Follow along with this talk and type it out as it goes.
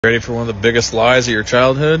Ready for one of the biggest lies of your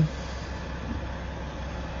childhood?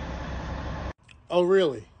 Oh,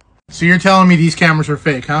 really? So you're telling me these cameras are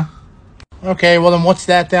fake, huh? Okay, well then what's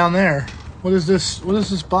that down there? What is this? What is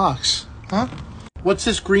this box? Huh? What's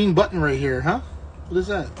this green button right here, huh? What is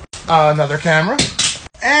that? Another camera.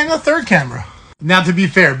 And a third camera. Now, to be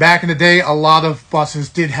fair, back in the day, a lot of buses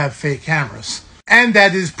did have fake cameras. And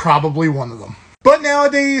that is probably one of them. But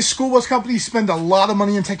nowadays, school bus companies spend a lot of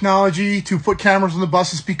money in technology to put cameras on the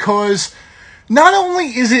buses because not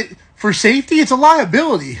only is it for safety, it's a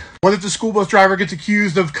liability. What if the school bus driver gets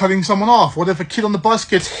accused of cutting someone off? What if a kid on the bus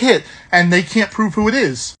gets hit and they can't prove who it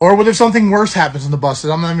is? Or what if something worse happens on the bus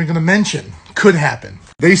that I'm not even going to mention? Could happen.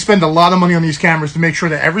 They spend a lot of money on these cameras to make sure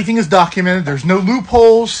that everything is documented. There's no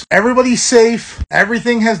loopholes. Everybody's safe.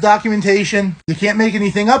 Everything has documentation. You can't make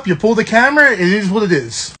anything up. You pull the camera, it is what it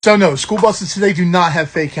is. So no, school buses today do not have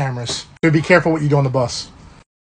fake cameras. So be careful what you do on the bus.